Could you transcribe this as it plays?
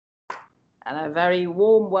And a very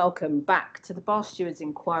warm welcome back to the Bar Stewards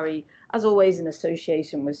Inquiry, as always in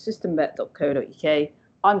association with systembet.co.uk.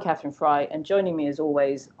 I'm Catherine Fry, and joining me as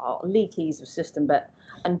always are Lee Keys of Systembet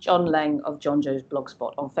and John Leng of John Joe's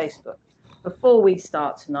Blogspot on Facebook. Before we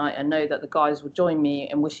start tonight, I know that the guys will join me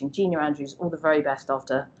in wishing Gina Andrews all the very best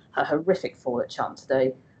after her horrific fall at Chant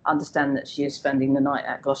today. I understand that she is spending the night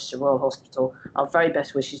at Gloucester Royal Hospital. Our very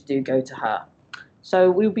best wishes do go to her.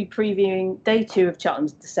 So we'll be previewing day 2 of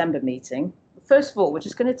Cheltenham's December meeting. First of all, we're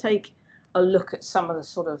just going to take a look at some of the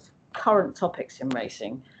sort of current topics in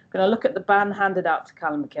racing. We're going to look at the ban handed out to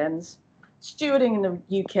Callum McKenzie, stewarding in the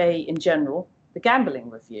UK in general, the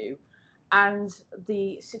gambling review, and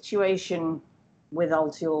the situation with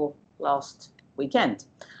Altior last weekend.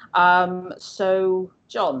 So,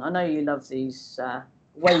 John, I know you love these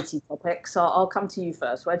weighty topics. So I'll come to you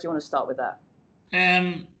first. Where do you want to start with that?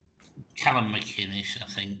 Callum McKenzie, I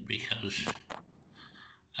think, because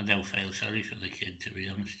I don't feel sorry for the kid, to be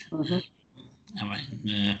honest. I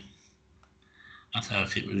mean, I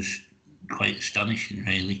thought it was quite astonishing,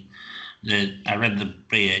 really. I read the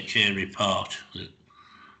BHA report that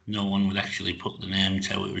no one would actually put the name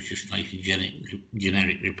to. It was just like a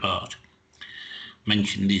generic report.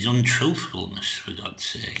 Mentioned his untruthfulness, for God's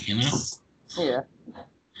sake, you know? Yeah.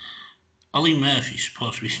 Ollie Murphy's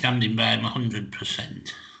supposed to be standing by him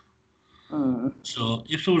 100%. So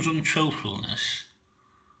if there was untruthfulness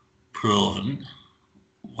proven,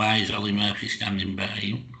 why is Ollie Murphy standing by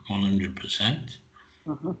him 100%?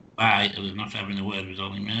 Why are they not having a word with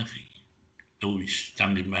Ollie Murphy, who is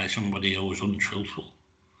standing by somebody who was untruthful?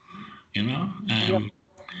 You know?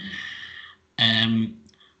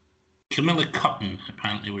 Camilla Cotton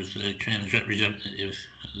apparently was the trainer's representative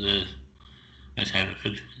at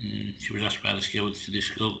Hereford. She was asked by the stewards to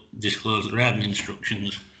disclose the riding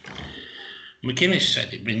instructions. McInnes said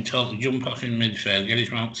he'd been told to jump off in midfield, get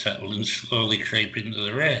his mount settled and slowly creep into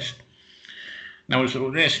the race. Now, as they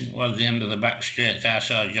were racing towards the end of the back straight, I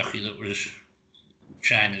saw a jockey that was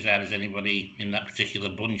trying as hard as anybody in that particular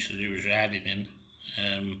bunch that he was riding in.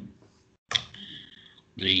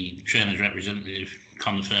 The trainer's representative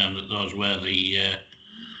confirmed that those were the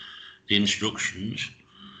instructions.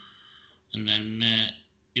 And then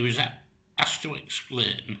he was asked to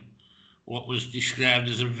explain what was described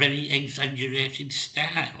as a very exaggerated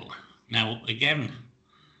style. Now, again,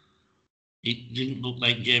 it didn't look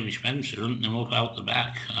like Jamie Spencer hunting them up out the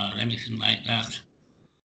back or anything like that.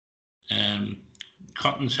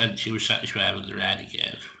 Cotton said she was satisfied with the ride he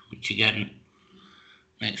gave, which again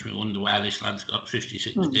makes me wonder why this lad's got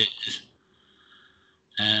 56 days.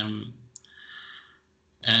 And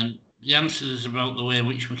the answers about the way in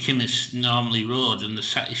which McInnes normally rode and the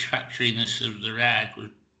satisfactoriness of the ride was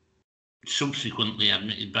subsequently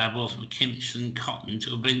admitted by both McInnes and Cotton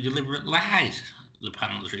to have been deliberate lies, the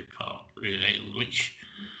panel's report revealed, which,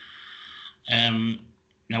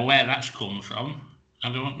 now where that's come from,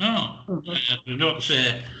 I don't know. They don't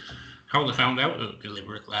say how they found out of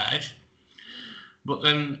deliberate lies. But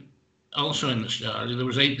then, also in the story, there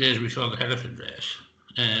was 8 days before the Hereford race.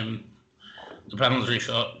 The panel's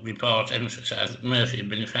report emphasised that Murphy had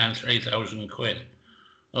been fined £3,000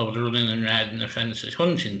 over the running and riding offence at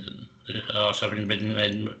Huntingdon, the horse having been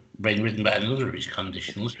ridden by another of his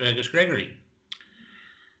conditionals, Fergus Gregory.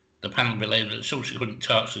 The panel believed that subsequent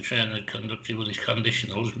talks the trainer had conducted with his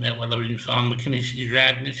conditionals may well have informed McInnes he's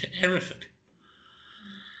riding it at Hereford.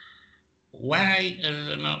 Why are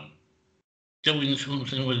they not doing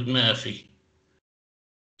something with Murphy?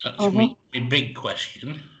 That's my big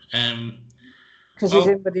question. Because he's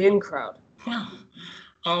in with the in crowd. Well,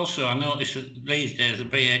 also, I noticed that these days the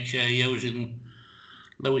BHA are using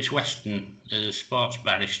Lewis Weston as a sports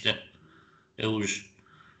barrister, who's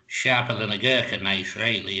sharper than a Gurkha knife,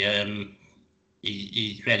 really.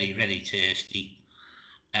 He's very, very tasty.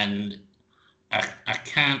 And I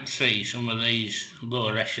can't see some of these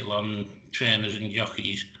lower echelon trainers and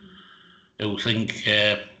jockeys who think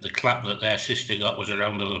the clap that their sister got was a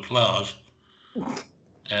round of applause.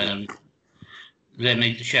 They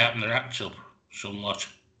need to sharpen their acts up somewhat,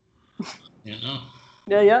 you know.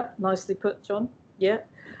 Yeah, nicely put, John. Yeah.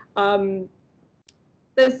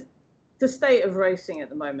 There's the state of racing at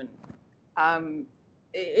the moment.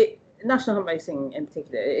 National Hunt Racing in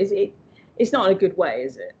particular, it's not in a good way,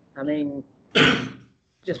 is it? I mean,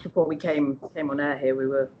 just before we came on air here, we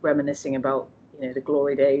were reminiscing about, you know, the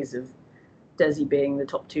glory days of Desi being the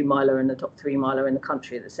top 2 miler and the top 3 miler in the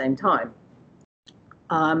country at the same time.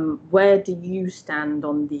 Where do you stand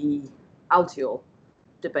on the Altior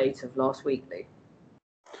debate of last week, Lee?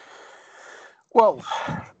 Well,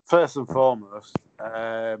 first and foremost,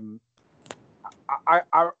 I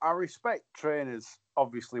respect trainers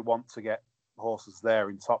obviously want to get horses there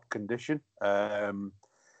in top condition.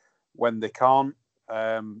 When they can't,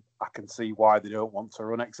 I can see why they don't want to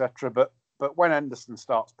run, etc. But when Henderson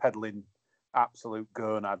starts peddling absolute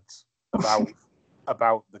gonads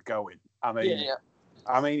about the going, I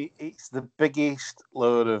mean, it's the biggest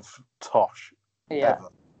load of tosh ever.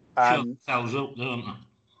 And sells up, don't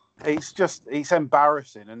they? It's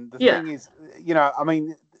embarrassing. And the thing is, I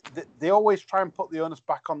mean, they always try and put the onus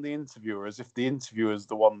back on the interviewer, as if the interviewer's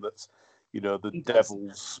the one that's, the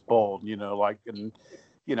devil's spawn, and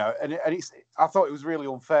it's. I thought it was really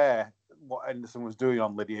unfair what Henderson was doing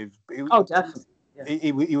on Lydia. Definitely. Yeah.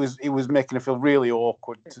 He was making her feel really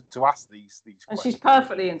awkward to ask these questions. And she's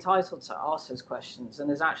perfectly entitled to ask those questions,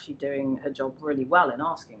 and is actually doing her job really well in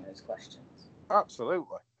asking those questions.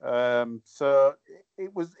 Absolutely. So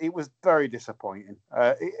it was very disappointing.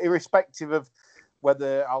 Irrespective of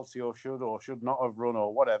whether Alcio should or should not have run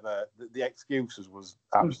or whatever, the excuses was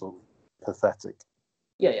absolutely pathetic.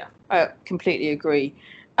 Yeah, I completely agree.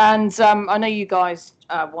 And I know you guys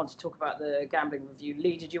want to talk about the gambling review.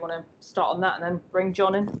 Lee, did you want to start on that and then bring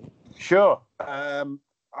John in? Sure. I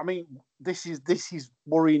mean, this is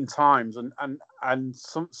worrying times, and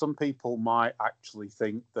some people might actually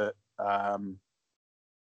think that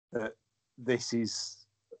that this is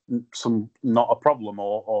not a problem,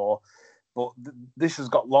 but this has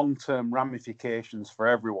got long-term ramifications for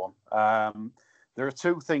everyone. There are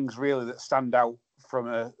two things really that stand out from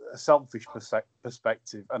a selfish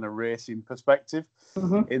perspective and a racing perspective,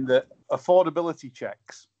 in the affordability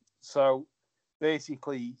checks. So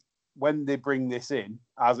basically, when they bring this in,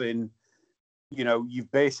 as in,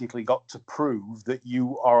 you've basically got to prove that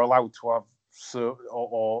you are allowed to have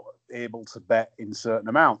or able to bet in certain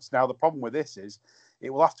amounts. Now, the problem with this is it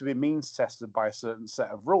will have to be means tested by a certain set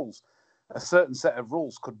of rules. A certain set of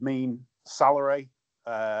rules could mean salary,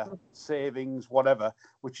 savings, whatever,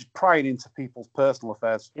 which is prying into people's personal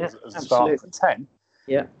affairs as a start for 10.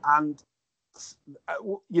 Yeah. And,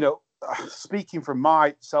 speaking from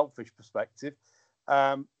my selfish perspective,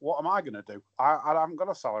 what am I going to do? I haven't got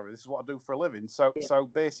a salary. This is what I do for a living. So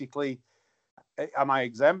basically, am I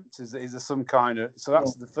exempt? Is there some kind of... So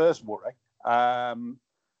that's the first worry. And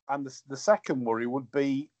the second worry would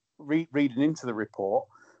be, reading into the report,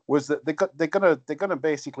 was that they're going to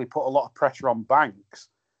basically put a lot of pressure on banks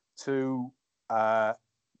to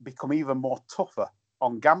become even more tougher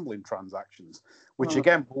on gambling transactions, which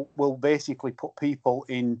again will basically put people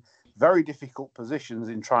in very difficult positions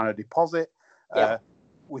in trying to deposit,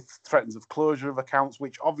 with threats of closure of accounts,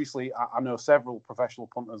 which obviously I know several professional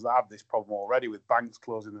punters that have this problem already with banks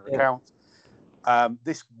closing their accounts.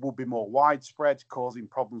 This will be more widespread, causing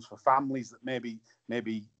problems for families that maybe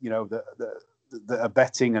that are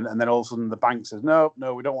betting, and then all of a sudden the bank says, no,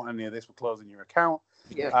 we don't want any of this, we're closing your account.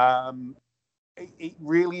 It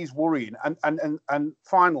really is worrying. And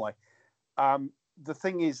finally, the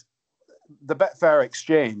thing is, the Betfair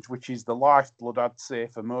exchange, which is the lifeblood, I'd say,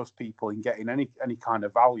 for most people in getting any kind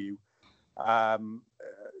of value,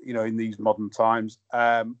 in these modern times,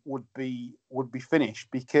 would be finished,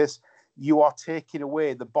 because you are taking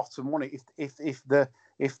away the bottom money. If the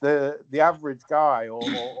average guy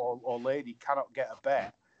or lady cannot get a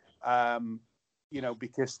bet,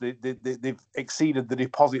 because they've exceeded the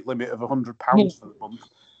deposit limit of £100 for the month,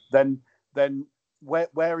 then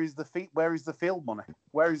where is the field money?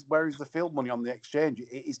 Where is the field money on the exchange?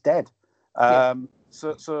 It is dead.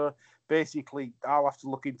 So basically, I'll have to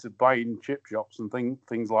look into buying chip shops and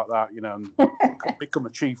things like that, and become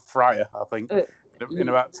a chief fryer, I think, in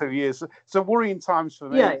about 2 years. So worrying times for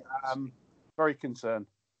me. Very concerned.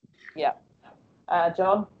 Yeah.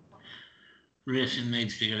 John? Racing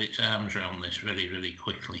needs to get its arms around this very, very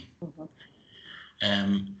quickly.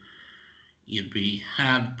 You'd be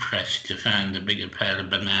hard pressed to find a bigger pair of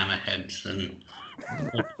banana heads than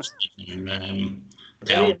who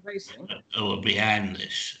are behind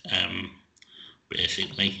this.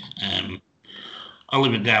 Basically,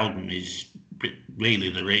 Oliver Dowden is really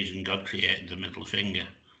the reason God created the middle finger.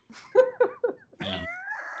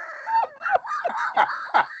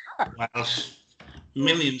 Whilst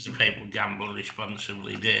millions of people gamble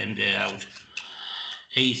responsibly day in, day out,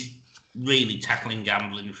 he's really tackling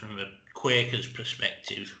gambling from a Quaker's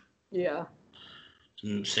perspective. Yeah.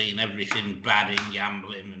 And seeing everything bad in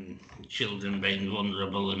gambling and children being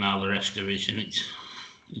vulnerable and all the rest of it. And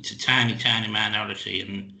it's a tiny, tiny minority,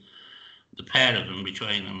 and the pair of them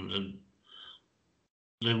between them,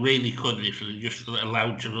 they really could, if they're just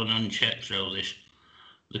allowed to run unchecked through this,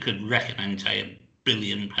 they could wreck an entire £1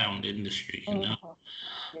 billion industry,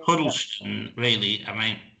 Huddleston, really, I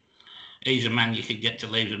mean, he's a man you could get to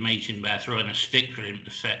leave the meeting by throwing a stick for him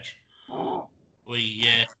to fetch.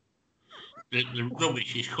 the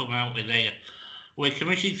rubbish he's come out with here. We're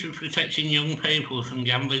committed to protecting young people from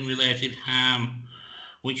gambling-related harm,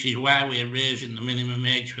 which is why we're raising the minimum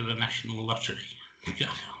age for the National Lottery. God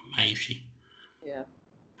almighty. Yeah.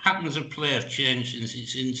 Patterns of play have changed since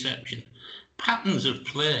its inception. Patterns of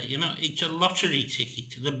play, it's a lottery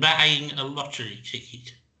ticket. They're buying a lottery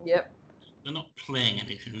ticket. Yep. They're not playing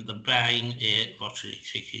anything. They're buying a lottery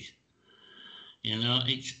ticket.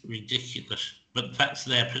 It's ridiculous. But that's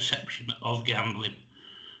their perception of gambling.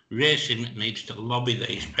 Racing needs to lobby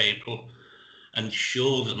these people and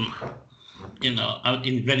show them,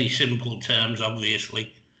 in very simple terms,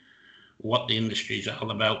 obviously, what the industry is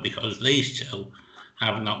all about, because these two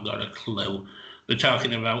have not got a clue. They're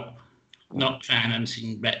talking about not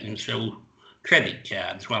financing betting through credit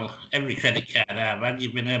cards. Well, every credit card I've had,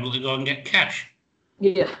 you've been able to go and get cash.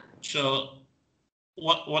 Yeah. So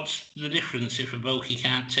what's the difference if a bookie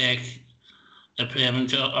can't take a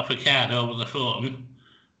payment off a card over the phone?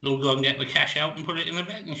 They'll go and get the cash out and put it in a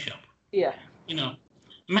betting shop. Yeah.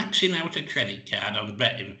 Maxing out a credit card on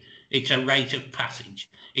betting, it's a rite of passage.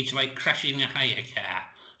 It's like crashing a hire car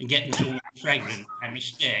and getting someone pregnant by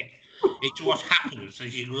mistake. It's what happens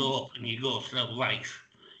as you grow up and you go through life.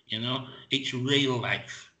 It's real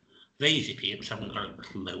life. These idiots haven't got a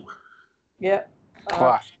clue. Yeah.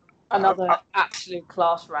 Class. Another absolute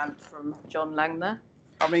class rant from John Lang there.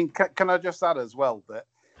 I mean, can I just add as well that,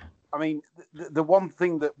 I mean, the one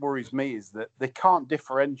thing that worries me is that they can't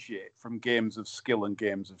differentiate from games of skill and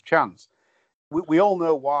games of chance. We all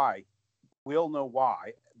know why. We all know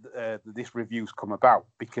why this review's come about,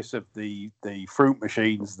 because of the fruit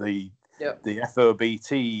machines, the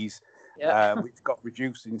FOBTs, which got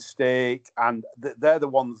reduced in stake, and they're the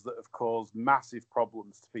ones that have caused massive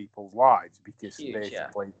problems to people's lives, because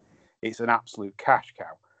basically it's an absolute cash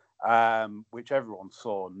cow, which everyone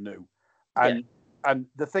saw and knew. And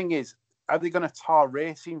the thing is, are they going to tar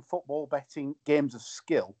racing, football betting, games of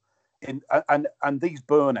skill? And these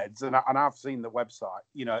boneheads, and I've seen the website,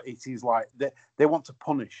 it is like they want to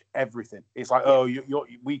punish everything. It's like,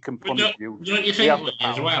 we can punish you. Don't you think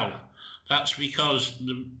as well? That's because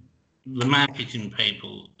the marketing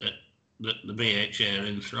people that the BHA are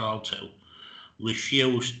enthralled to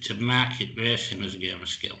refuse to market racing as a game of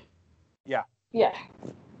skill. Yeah. Yeah.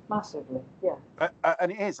 Massively, yeah.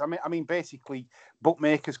 And it is. I mean, basically,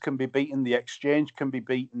 bookmakers can be beaten. The exchange can be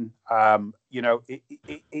beaten.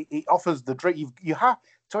 It offers the dream. You have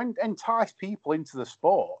to entice people into the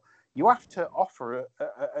sport. You have to offer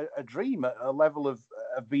a dream at a level of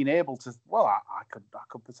being able to. Well, I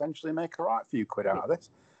could potentially make a right few quid out of this.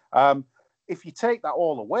 If you take that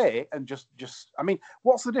all away and just, I mean,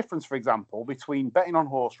 what's the difference, for example, between betting on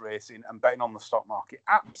horse racing and betting on the stock market?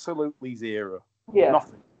 Absolutely zero. Yeah.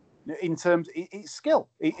 Nothing. In terms, it's skill.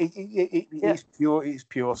 It's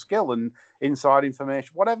pure skill and inside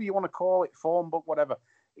information, whatever you want to call it, form book, whatever.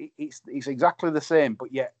 It's exactly the same.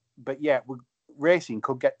 But yet, racing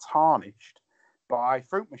could get tarnished by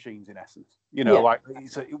fruit machines, in essence. Like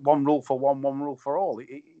it's one rule for one rule for all.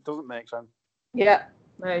 It doesn't make sense. Yeah,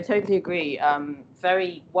 no, I totally agree.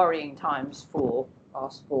 Very worrying times for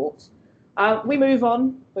our sports. We move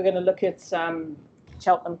on. We're going to look at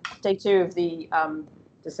Cheltenham, day 2 of the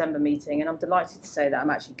December meeting, and I'm delighted to say that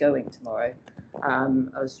I'm actually going tomorrow. I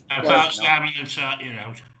thought Simon had sorted you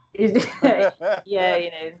out. Yeah,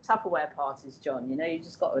 Tupperware parties, John. You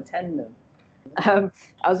just got to attend them. I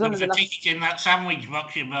was one of the ticket in that sandwich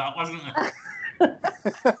box you bought, wasn't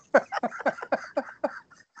there?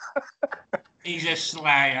 He's a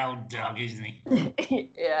sly old dog, isn't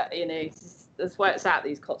he? Yeah, that's where it's at,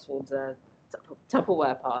 these Cotswolds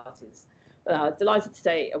Tupperware parties. Delighted to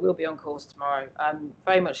say I will be on course tomorrow. I'm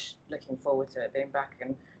very much looking forward to it being back,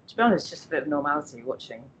 and to be honest, just a bit of normality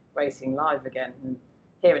watching racing live again and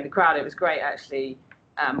hearing the crowd. It was great actually.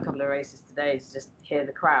 A couple of races today to just hear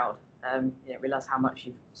the crowd. Realise how much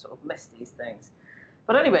you've sort of missed these things.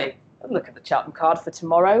 But anyway, look at the Cheltenham card for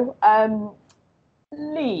tomorrow.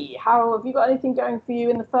 Lee, how have you got anything going for you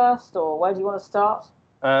in the first, or where do you want to start?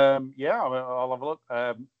 Yeah, I'll have a look.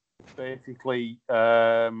 Basically,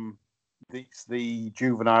 it's the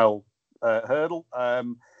juvenile hurdle.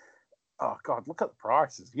 Oh God, look at the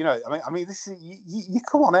prices. I mean, this is you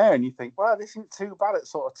come on air and you think, well, this isn't too bad.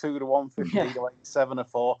 It's sort of 2 to 150 to 7 or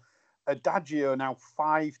 4. Adagio now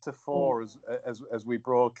 5 to 4 as we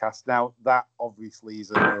broadcast. Now that obviously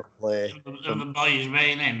is a no play. The boys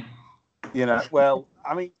being in. Well,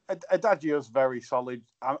 I mean, Adagio's very solid.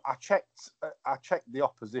 I checked the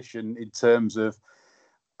opposition in terms of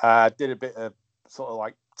did a bit of sort of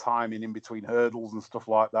like timing in between hurdles and stuff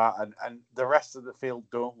like that. And the rest of the field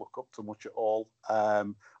don't look up to much at all,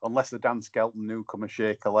 unless the Dan Skelton newcomer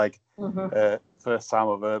shake a leg. First time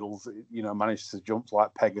of hurdles, managed to jump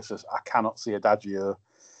like Pegasus. I cannot see Adagio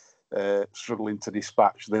struggling to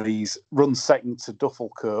dispatch these. Runs second to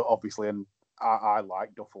Duffelcourt, obviously, and I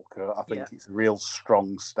like Duffelcourt. I think it's a real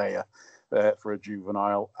strong stayer for a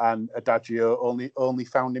juvenile. And Adagio only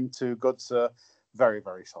found him too good, so very,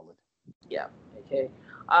 very solid. Yeah, okay.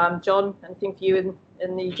 John, anything for you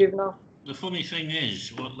in the juvenile? The funny thing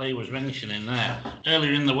is, what Lee was mentioning there,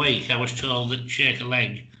 earlier in the week, I was told that Shake a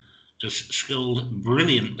Leg has scored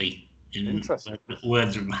brilliantly in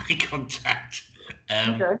words of my contact.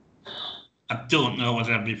 Okay. I don't know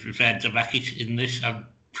whether I'd be prepared to back it in this. I'd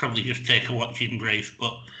probably just take a watching brief,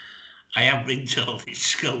 but I have been told it's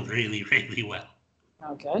scored really, really well.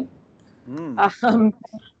 Okay. Move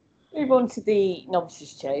on to the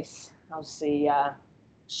novices chase. Obviously,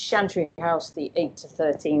 Chantry House, the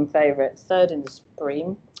 8-13 favourite, third in the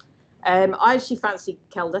Supreme. I actually fancy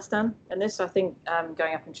Keldestan in this. I think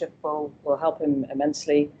going up in Triple will help him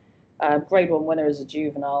immensely. Grade 1 winner as a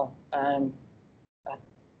juvenile.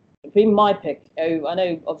 It'd be my pick. Oh, I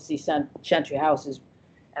know, obviously, Chantry House is.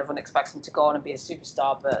 Everyone expects him to go on and be a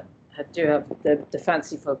superstar, but I do have the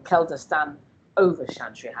fancy for Keldestan over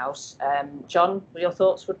Chantry House. John, what your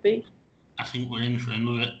thoughts would be? I think we're in for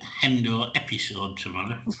another Hendo episode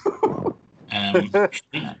tomorrow.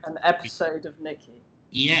 An episode of Nicky.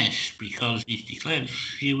 Yes, because he's declared a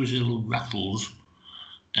few little rattles.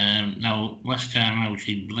 Now, last time out,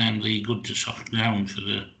 he blamed the good to soft ground for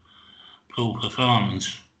the poor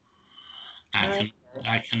performance. I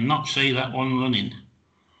cannot see that one running.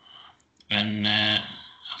 And I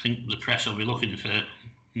think the press will be looking for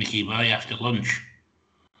Nicky Boy after lunch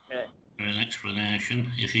for an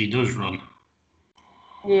explanation if he does run.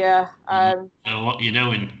 Yeah. So what are you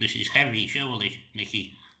doing? This is heavy, surely,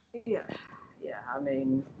 Nicky. Yeah. I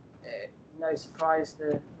mean, no surprise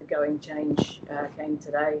the going change came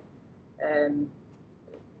today.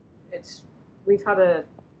 We've had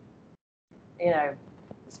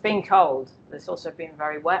it's been cold. It's also been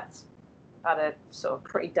very wet. Had a sort of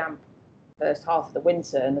pretty damp first half of the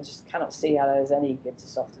winter, and I just cannot see how there's any good to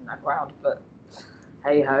soften that ground. But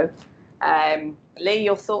hey ho. Lee,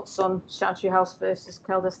 your thoughts on Chantry House versus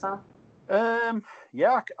Keldestan?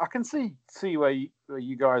 Yeah, I can see where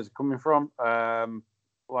you guys are coming from.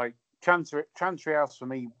 Like Chantry House for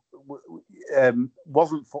me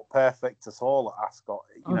wasn't foot perfect at all at Ascot.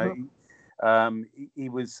 He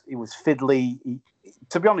was fiddly.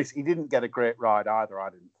 To be honest, he didn't get a great ride either. I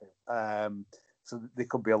didn't think. So there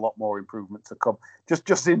could be a lot more improvement to come.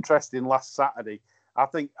 Just interesting. Last Saturday, I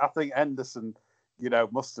think Henderson,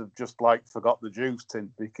 must have just forgot the juice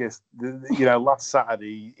tin, because last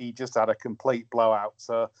Saturday he just had a complete blowout.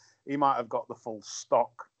 So he might have got the full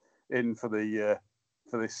stock in for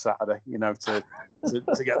this Saturday. To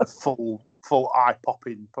get the full eye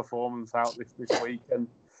popping performance out this weekend.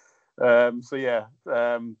 Maybe.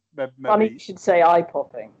 Funny you should say eye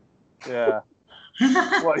popping. Yeah.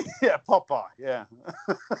 Well, yeah, Popeye, yeah.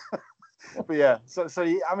 But yeah, so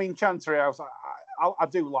I mean, Chantry House, I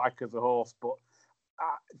do like as a horse, but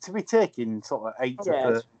to be taking sort of 8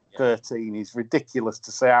 to 13 is ridiculous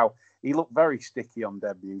to say how he looked very sticky on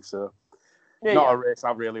debut. So a race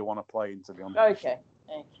I really want to play in, to be honest. Okay.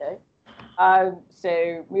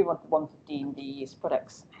 So move on to 115, the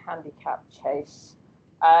Spreadex handicap chase.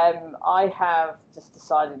 I have just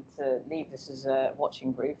decided to leave this as a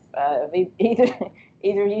watching brief. Either of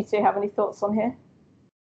you two have any thoughts on here?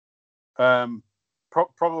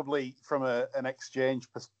 Probably from an exchange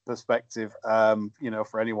perspective,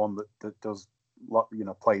 for anyone that does,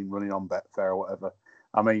 playing running on Betfair or whatever.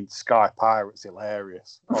 I mean, Sky Pirate's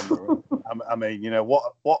hilarious. I mean,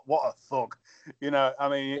 what a thug. I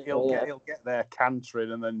mean, he'll get there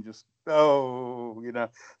cantering and then just So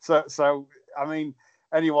I mean,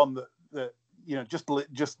 anyone that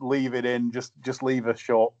just leave it in, just leave a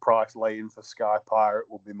short price laying for Sky Pirate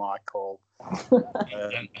would be my call.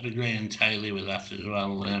 I'd agree entirely with that as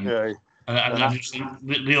well. I just think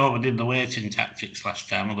they overdid the waiting tactics last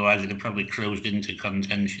time, otherwise they'd have probably cruised into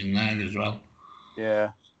contention there as well.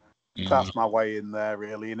 Yeah, that's my way in there,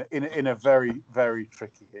 really, in a very, very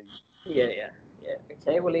tricky heat. Yeah.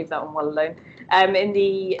 Okay, we'll leave that one well alone. In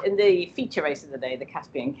the feature race of the day, the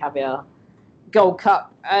Caspian Caviar Gold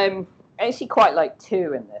Cup, I actually quite like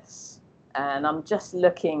 2 in this, and I'm just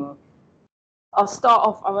looking. I'll start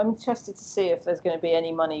off. I'm interested to see if there's going to be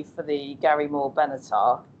any money for the Gary Moore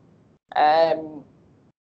Benatar. I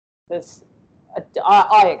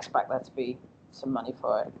expect there to be some money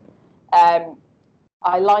for it.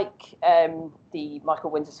 I like the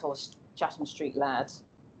Michael Winters horse, Chatham Street Lad.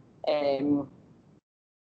 I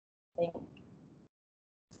think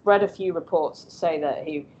I've read a few reports that say that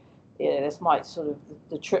this might sort of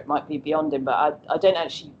the trip might be beyond him, but I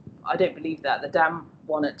don't believe that. The Dam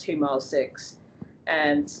won at 2 miles 6,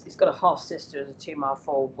 and he's got a half sister as a 2 mile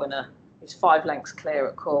 4 winner. He's 5 lengths clear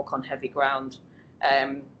at Cork on heavy ground.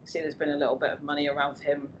 See, there's been a little bit of money around for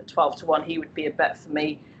him at 12 to 1. He would be a bet for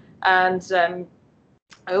me, and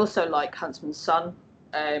I also like Huntsman's Son.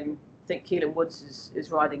 I think Keelan Woods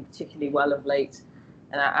is riding particularly well of late,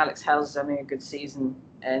 and Alex Hales is having a good season.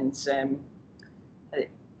 And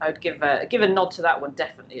I would give a nod to that one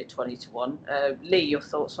definitely at 20 to 1. Lee, your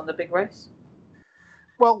thoughts on the big race?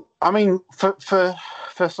 Well, I mean, for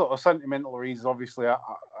sort of sentimental reasons, obviously,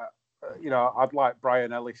 I'd like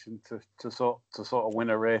Brian Ellison to sort of win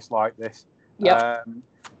a race like this. Yeah.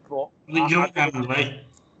 Will it jump round, Lee?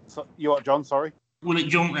 You what, John? Sorry. Will it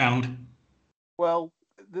jump round? Well,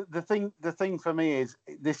 the thing for me is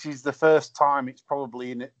this is the first time it's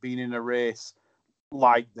probably been in a race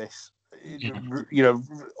like this. Yeah.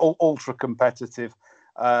 Ultra competitive.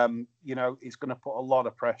 It's going to put a lot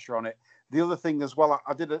of pressure on it. The other thing as well,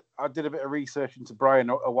 I did a bit of research into Brian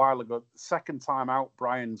a while ago. Second time out,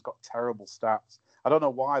 Brian's got terrible stats. I don't know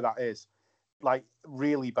why that is. Like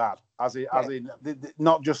really bad, as in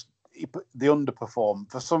not just the underperform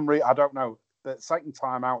for some reason. I don't know. The second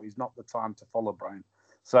time out is not the time to follow Brian.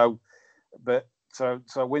 So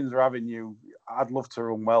Windsor Avenue, I'd love to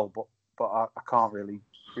run well, but I can't really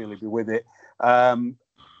be with it. To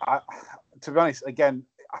be honest, again,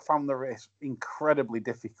 I found the race incredibly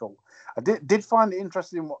difficult. I did find it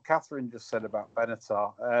interesting what Catherine just said about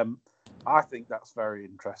Benatar. I think that's very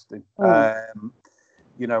interesting.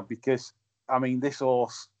 Because I mean, this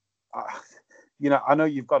horse, I know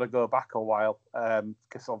you've got to go back a while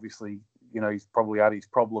because obviously, he's probably had his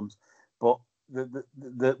problems, but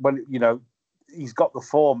when he's got the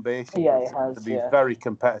form basically to be very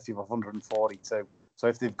competitive of 142. So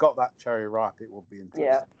if they've got that cherry ripe, it will be interesting.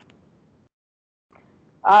 Yeah.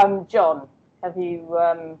 John, have you?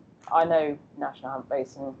 I know National Hunt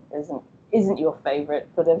Racing isn't your favourite,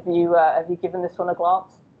 but have you given this one a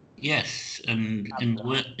glance? Yes, and in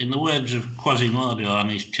the words of Quasimodo on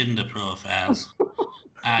his Tinder profiles,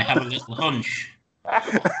 I have a little hunch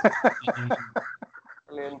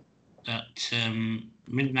Brilliant. that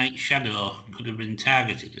Midnight Shadow could have been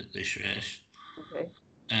targeted at this race. Okay.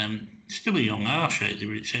 Still a young horse, really,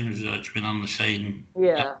 but it seems as though it's been on the same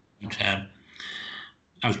time.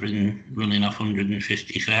 Has been running off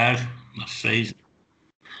 155 last season.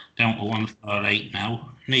 Down to 148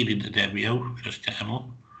 now. Needed the debut, first time up.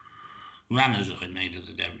 Ran as though it needed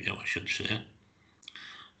the debut, I should say.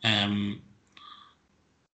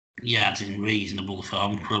 It's in reasonable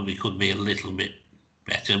form. Probably could be a little bit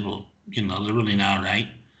better, but, they're running all right.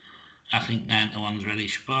 I think 9 to 1's really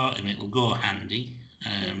sporting. It'll go handy.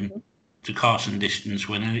 To course and distance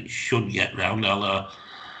winner, it should get round, although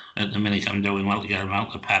at the minute I'm doing well to get him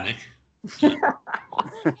out the paddock. But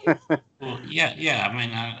I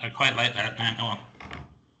mean, I quite like that 9 to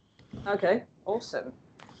 1. Okay, awesome.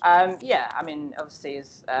 I mean, obviously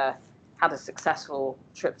he's had a successful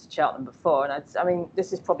trip to Cheltenham before, and I mean,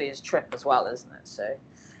 this is probably his trip as well, isn't it? So,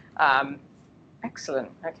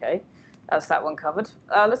 excellent. Okay, that's that one covered.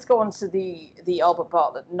 Let's go on to the Albert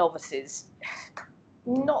Bartlett novices.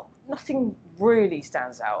 Nothing really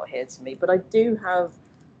stands out here to me, but I do have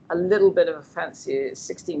a little bit of a fancy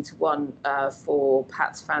 16 to 1 for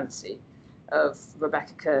Pat's Fancy of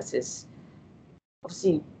Rebecca Curtis.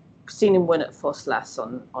 Obviously, seen him win at Fosslas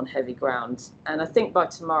on heavy ground, and I think by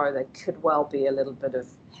tomorrow there could well be a little bit of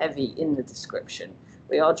heavy in the description.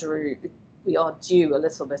 We are due a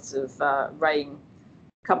little bit of rain,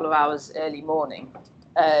 a couple of hours early morning.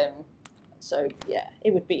 So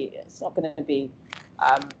it's not going to be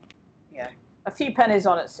a few pennies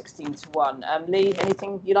on at 16 to 1. Lee,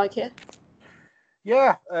 anything you like here?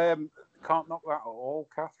 Yeah, can't knock that at all,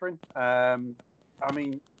 Catherine. I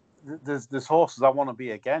mean, there's horses I want to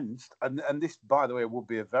be against, and this, by the way, would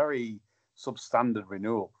be a very substandard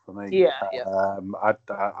renewal for me.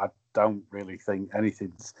 I don't really think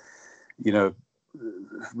anything's,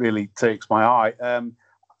 really takes my eye.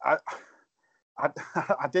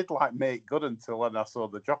 I did like Make Good until when I saw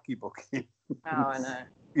the jockey booking. Oh, I know.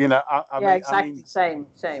 Exactly. Same.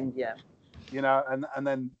 Yeah. And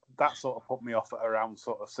then that sort of put me off at around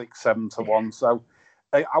sort of 6-7 to 1. So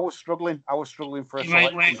I was struggling for a selection. You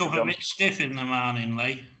might wake up a bit stiff in the morning,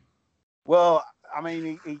 Lee. Well, I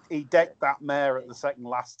mean, he decked that mare at the second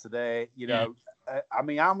last today. I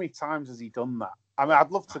mean, how many times has he done that? I mean,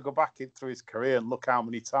 I'd love to go back through his career and look how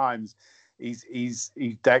many times he's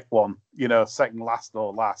deck one, second last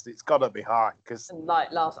or last. It's got to be high because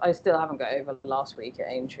I still haven't got over last week at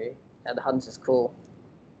Aintree at the Hunter's Call.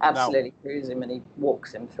 Absolutely cruise him and he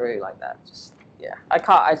walks him through like that. I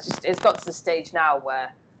can't. It's got to the stage now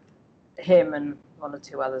where him and one or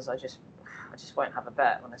two others, I just won't have a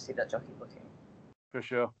bet when I see that jockey booking. For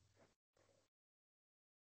sure.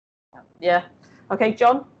 Yeah. Okay,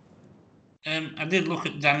 John. I did look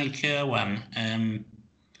at Danny Kirwan.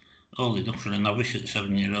 Only looked for a novice at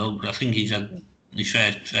 7-year-old, but I think he's had his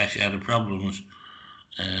fair share of problems.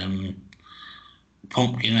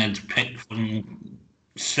 Pumpkinhead picked from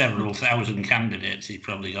several thousand candidates he's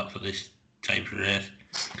probably got for this type of race.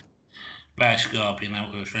 By Scorpion out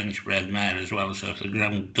of a French bred mare as well, so if the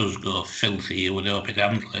ground does go filthy, you would hope it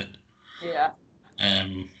handle it. Yeah.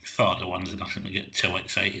 4-1's nothing to get too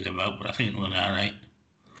excited about, but I think it'll run all right.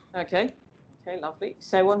 Okay, lovely.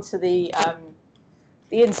 So on to the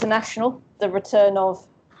international, the return of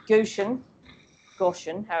Goshen,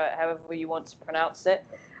 however you want to pronounce it.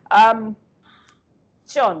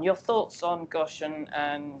 John, your thoughts on Goshen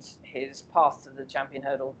and his path to the champion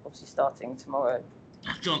hurdle, obviously starting tomorrow?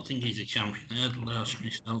 I don't think he's a champion hurdle horse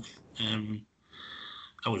myself.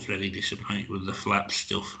 I was very disappointed with the flat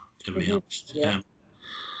stuff, to be honest. Yeah.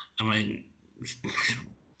 I mean,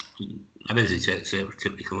 I hesitate to say it was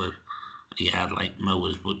typical of a yard like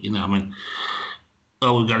mowers, but we got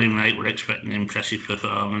him right. We're expecting an impressive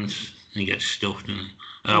performance. He gets stuffed, and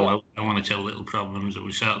well, I want to tell little problems that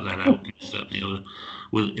we sort that out.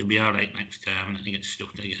 It'll be all right next time, and then he gets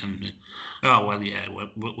stuffed again. Oh well, yeah,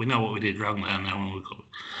 we know what we did wrong there now, and we could.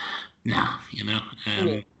 No,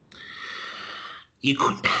 you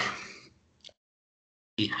could.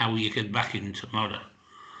 How you could back him tomorrow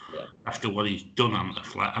after what he's done on the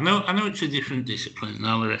flat. I know it's a different discipline and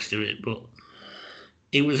all the rest of it, but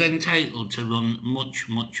he was entitled to run much,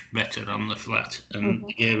 much better on the flat, and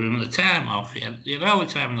gave him the time off. He had all the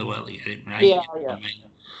time in the world to get it right. Yeah.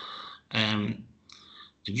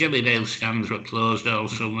 The Jellydale stands were closed all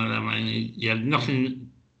summer. He had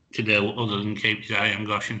nothing to do other than keep his eye on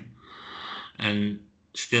Goshen, and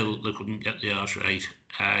still they couldn't get the horse right.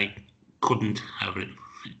 I couldn't have it,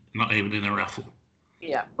 not even in a raffle.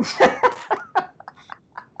 Yeah.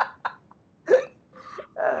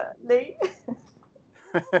 Lee?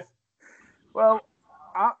 Well,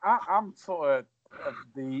 I'm sort of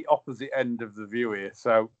the opposite end of the view here.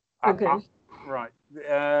 So, right.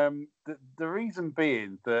 The reason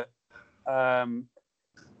being that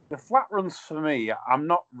the flat runs for me, I'm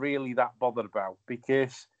not really that bothered about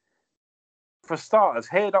because, for starters,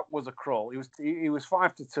 Haydock was a crawl. He was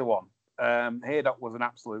 5-2 on. Haydock was an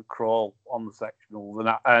absolute crawl on the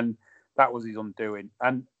sectionals, and that was his undoing.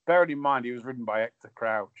 And bearing in mind, he was ridden by Hector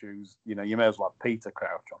Crouch, who's, you may as well have Peter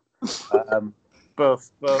Crouch on.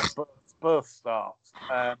 Both starts.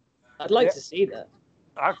 I'd like to see that.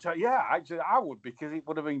 Actually, I would, because it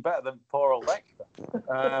would have been better than poor old Hector.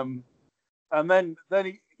 And then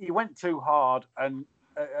he went too hard and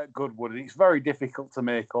at Goodwood, and it's very difficult to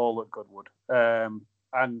make all at Goodwood.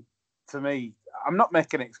 And to me, I'm not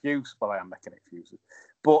making excuses, but I am making excuses.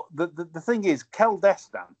 But the thing is, Kel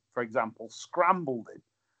Destan, for example, scrambled him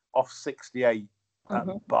off 68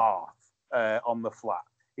 at Bath on the flat.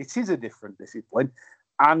 It is a different discipline.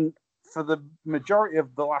 And for the majority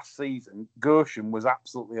of the last season, Goshen was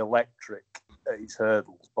absolutely electric at his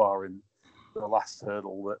hurdles, barring the last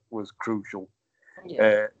hurdle that was crucial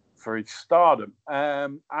for his stardom.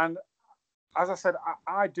 And as I said,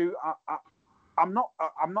 I'm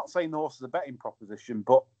not saying the horse is a betting proposition,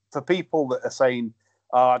 but for people that are saying,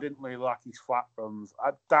 I didn't really like his flat runs,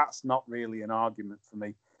 that's not really an argument for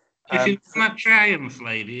me. If he's not Triumph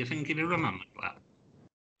Lady, you think he'd have run on the flat?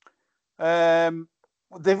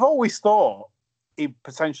 They've always thought he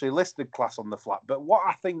potentially listed Class on the flat, but what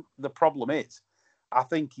I think the problem is, I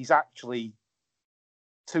think he's actually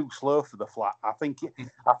too slow for the flat. I think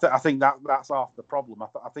that's half the problem.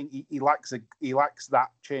 I think he lacks that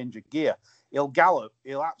change of gear. He'll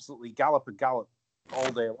absolutely gallop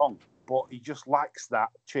all day long, but he just lacks that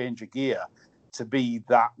change of gear to be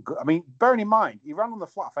that good. I mean, bearing in mind, he ran on the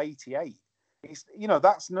flat for 88.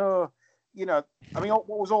 That's no, what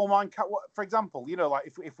was All Mankind? For example,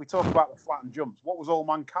 like if we talk about the flat and jumps, what was All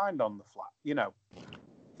Mankind on the flat?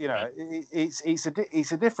 It's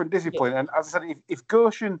a different discipline. And as I said, if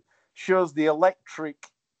Goshen shows the electric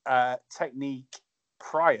technique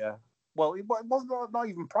prior, well, it was not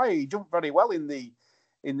even prior. He jumped very well in the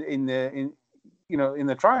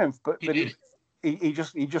Triumph, but he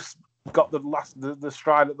just got the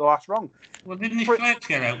stride at the last rung. Well, didn't his plates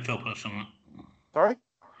get out up or something? Sorry?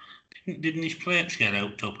 Didn't his plates get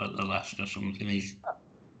out up at the last or something?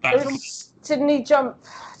 Didn't he jump?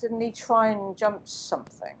 Didn't he try and jump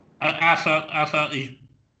something? I thought his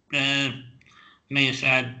near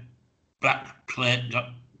side back plate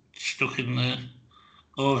got stuck in the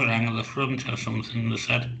overhang of the front or something. They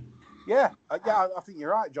said. Yeah, I think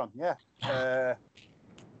you're right, John. Yeah,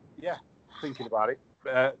 thinking about it,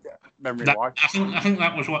 memory-wise. I think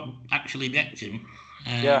that was what actually decked him.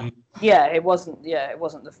 Yeah, it wasn't. Yeah, it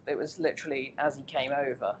wasn't. It was literally as he came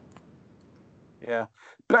over. Yeah,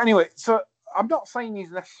 but anyway, so I'm not saying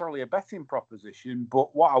he's necessarily a betting proposition,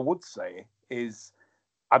 but what I would say is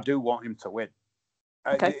I do want him to win.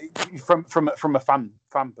 Okay. From a fan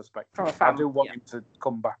perspective, From a fan, I do want him to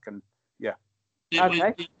come back and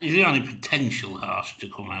Okay. He's the only potential horse to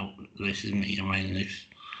come out with this, isn't he?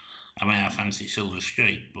 I fancy Silver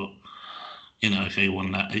Streak, but if he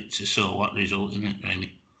won that, it's a so what result, isn't it?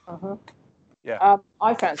 Really? Yeah.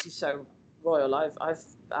 I fancy So Royal. I've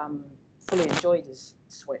fully enjoyed his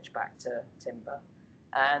switch back to Timber,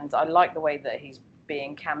 and I like the way that he's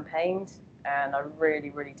being campaigned, and I really,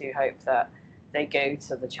 really do hope that they go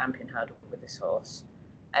to the Champion Hurdle with this horse.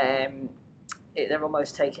 They're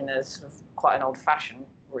almost taking a sort of quite an old-fashioned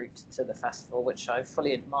route to the festival, which I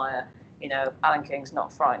fully admire. Alan King's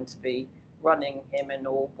not frightened to be running him in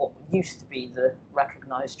all what used to be the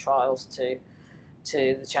recognised trials to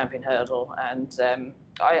the Champion Hurdle, and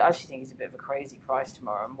I actually think he's a bit of a crazy price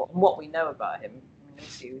tomorrow. And what we know about him,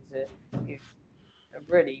 he's a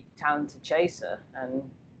really talented chaser, and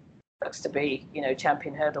looks to be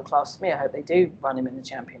Champion Hurdle class to me. I hope they do run him in the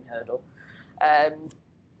Champion Hurdle.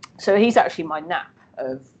 So he's actually my nap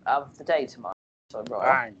of the day tomorrow. So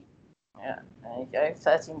Bang. Yeah, there you go,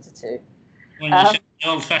 13-2. When you said the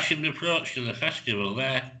old-fashioned approach to the festival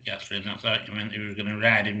there, Catherine, I thought you meant he was going to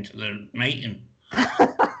ride him to the meeting.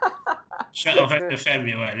 Set off into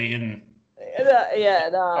February and...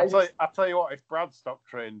 I tell you what, if Bradstock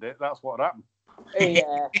trained it, that's what happened.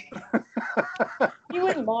 Yeah. You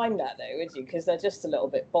wouldn't mind that though, would you? Because they're just a little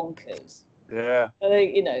bit bonkers. Yeah.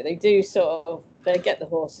 They do sort of, they get the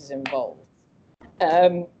horses involved.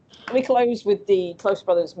 We close with the Close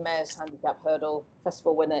Brothers Mares Handicap Hurdle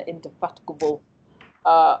Festival winner, Indefatigable,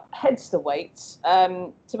 heads the weights.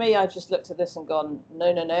 To me, I just looked at this and gone,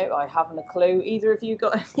 no, I haven't a clue. Either of you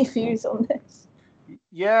got any views on this?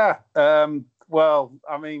 Yeah. Well,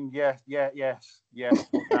 I mean, yes.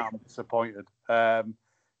 I'm disappointed.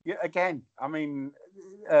 Again, I mean,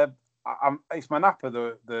 it's my nap of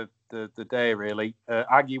the day, really.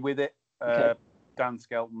 Aggie with it, Okay. Dan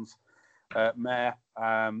Skelton's mare.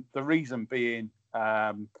 The reason being,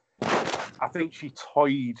 I think she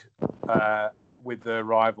toyed with the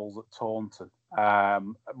rivals at Taunton.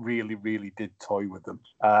 Really, really did toy with them.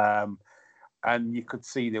 And you could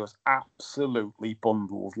see there was absolutely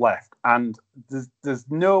bundles left. And there's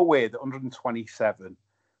no way that 127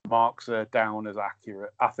 marks her down as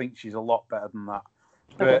accurate. I think she's a lot better than that.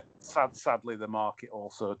 But sadly, the market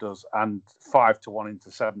also does. And 5-1 into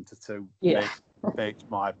 7-2 makes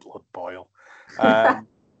my blood boil.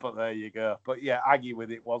 But there you go. But yeah, Aggie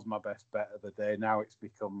with it was my best bet of the day. Now it's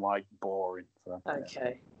become like boring. So,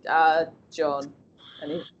 okay. John,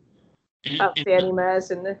 any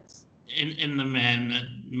mares in this? In the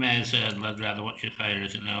mare's hurdle, I'd rather watch a fire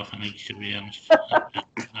as an orphanage, to be honest.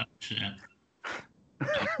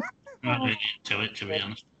 Not really into it, to be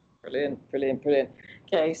honest. Brilliant.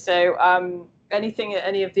 Okay, so anything at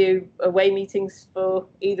any of the away meetings for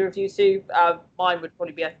either of you two? Mine would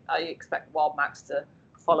probably be, I expect Wild Max to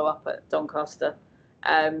follow up at Doncaster.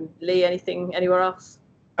 Lee, anything anywhere else?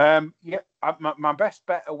 My best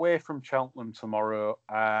bet away from Cheltenham tomorrow.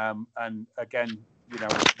 And again,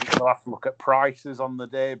 we'll have to look at prices on the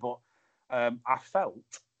day, but I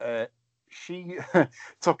felt she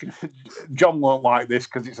talking. John won't like this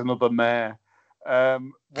because it's another mare.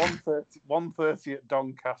 130 at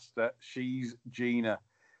Doncaster. She's Gina,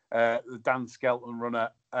 the Dan Skelton runner.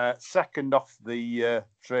 Second off the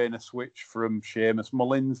trainer switch from Seamus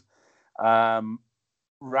Mullins.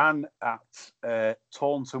 Ran at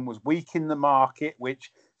Taunton, was weak in the market,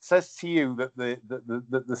 which says to you that the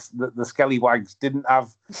Skellywags didn't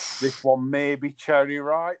have this one maybe cherry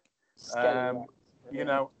ripe. And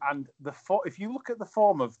if you look at the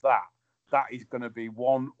form of that is going to be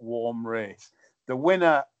one warm race. The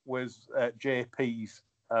winner was JP's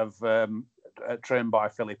of trained by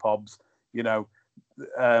Philip Hobbs. That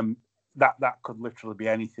could literally be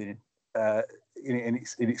anything in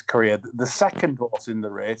its career. The second horse in the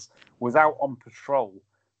race was Out on Patrol,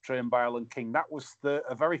 trained by Alan King. That was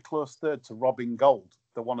a very close third to Robin Gold,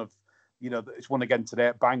 the one of it's won again today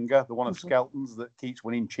at Bangor, the one of Skelton's that keeps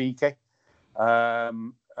winning cheeky. The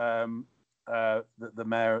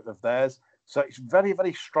mare of theirs. So it's very,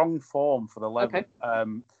 very strong form for the level. Okay.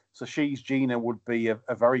 So She's Gina would be a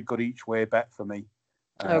very good each way bet for me.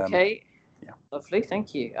 Okay. Yeah. Lovely.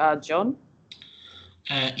 Thank you. John?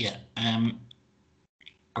 Yeah.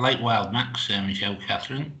 I like Wild Max, Michelle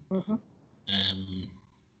Catherine.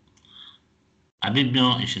 I did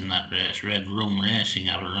notice in that race, Red Rum Racing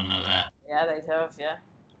have a runner there. Yeah, they have, yeah.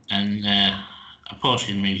 And I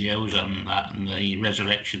posted my views on that and the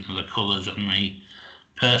resurrection of the colours on my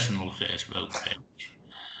personal Facebook page.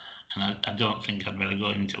 And I don't think I'd better go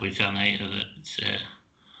into it on either that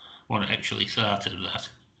what I actually thought of that.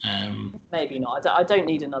 Maybe not. I don't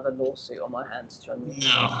need another lawsuit on my hands, John.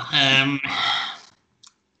 No.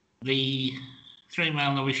 The 3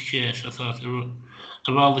 Mile Novice Chase, I thought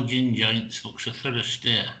of all the gin joints, looks a thorough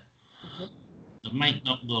steer. They might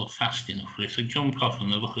not go fast enough, but if they jump off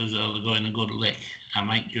and they look as though they're going a good lick, I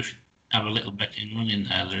might just have a little betting run in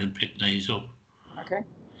there and pick these up. Okay.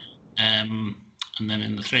 And then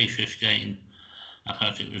in the 3:15, I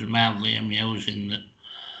thought it was mildly amusing that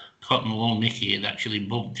Cotton Wool Nicky had actually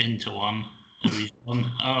bumped into one of his own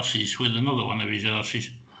horses with another one of his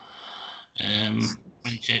horses.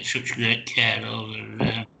 When he takes such great care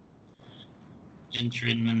over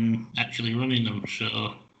entering and actually running them,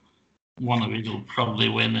 so one of it will probably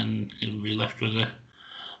win and he'll be left with a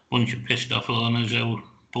bunch of pissed off owners who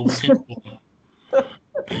bumped into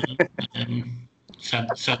him.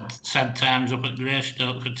 Sad times up at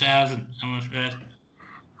Greystoke for Tarzan, I'm afraid.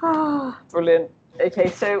 Brilliant. Okay,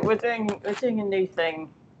 so we're doing a new thing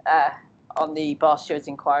on the Bar Stewards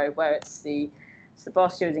Inquiry, where it's the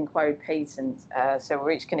Bar Stewards Inquiry patent. So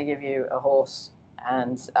we're each going to give you a horse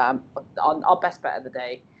and on our best bet of the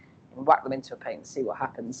day, and whack them into a paint and see what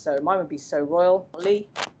happens. So mine would be So Royal. Lee?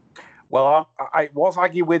 Well, I was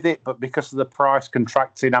arguing with it, but because of the price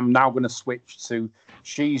contracting, I'm now going to switch to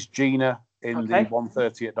She's Gina in the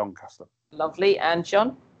 130 at Doncaster. Lovely. And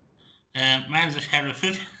John? Mine's at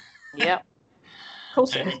Hereford. Yeah. Of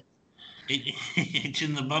course It's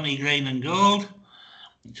in the Bonnie Green and Gold.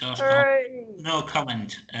 No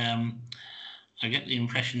comment. I get the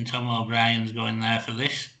impression Tom O'Brien's going there for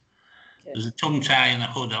this. Okay. There's a tongue tie and a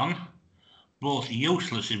hood on. Both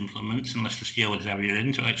useless implements, unless the stewards have you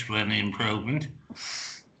in to explain the improvement.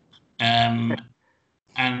 And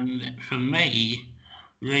for me,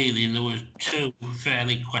 really, there was 2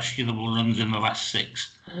 fairly questionable runs in the last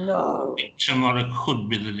 6. No. Tomorrow could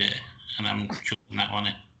be the day, and I'm chucking that one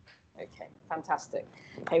in. Okay, fantastic.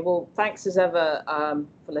 Okay, well, thanks as ever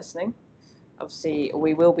for listening. Obviously,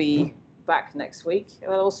 we will be back next week.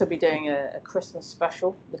 We'll also be doing a Christmas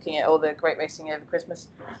special, looking at all the great racing over Christmas.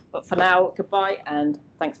 But for now, goodbye, and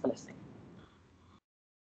thanks for listening.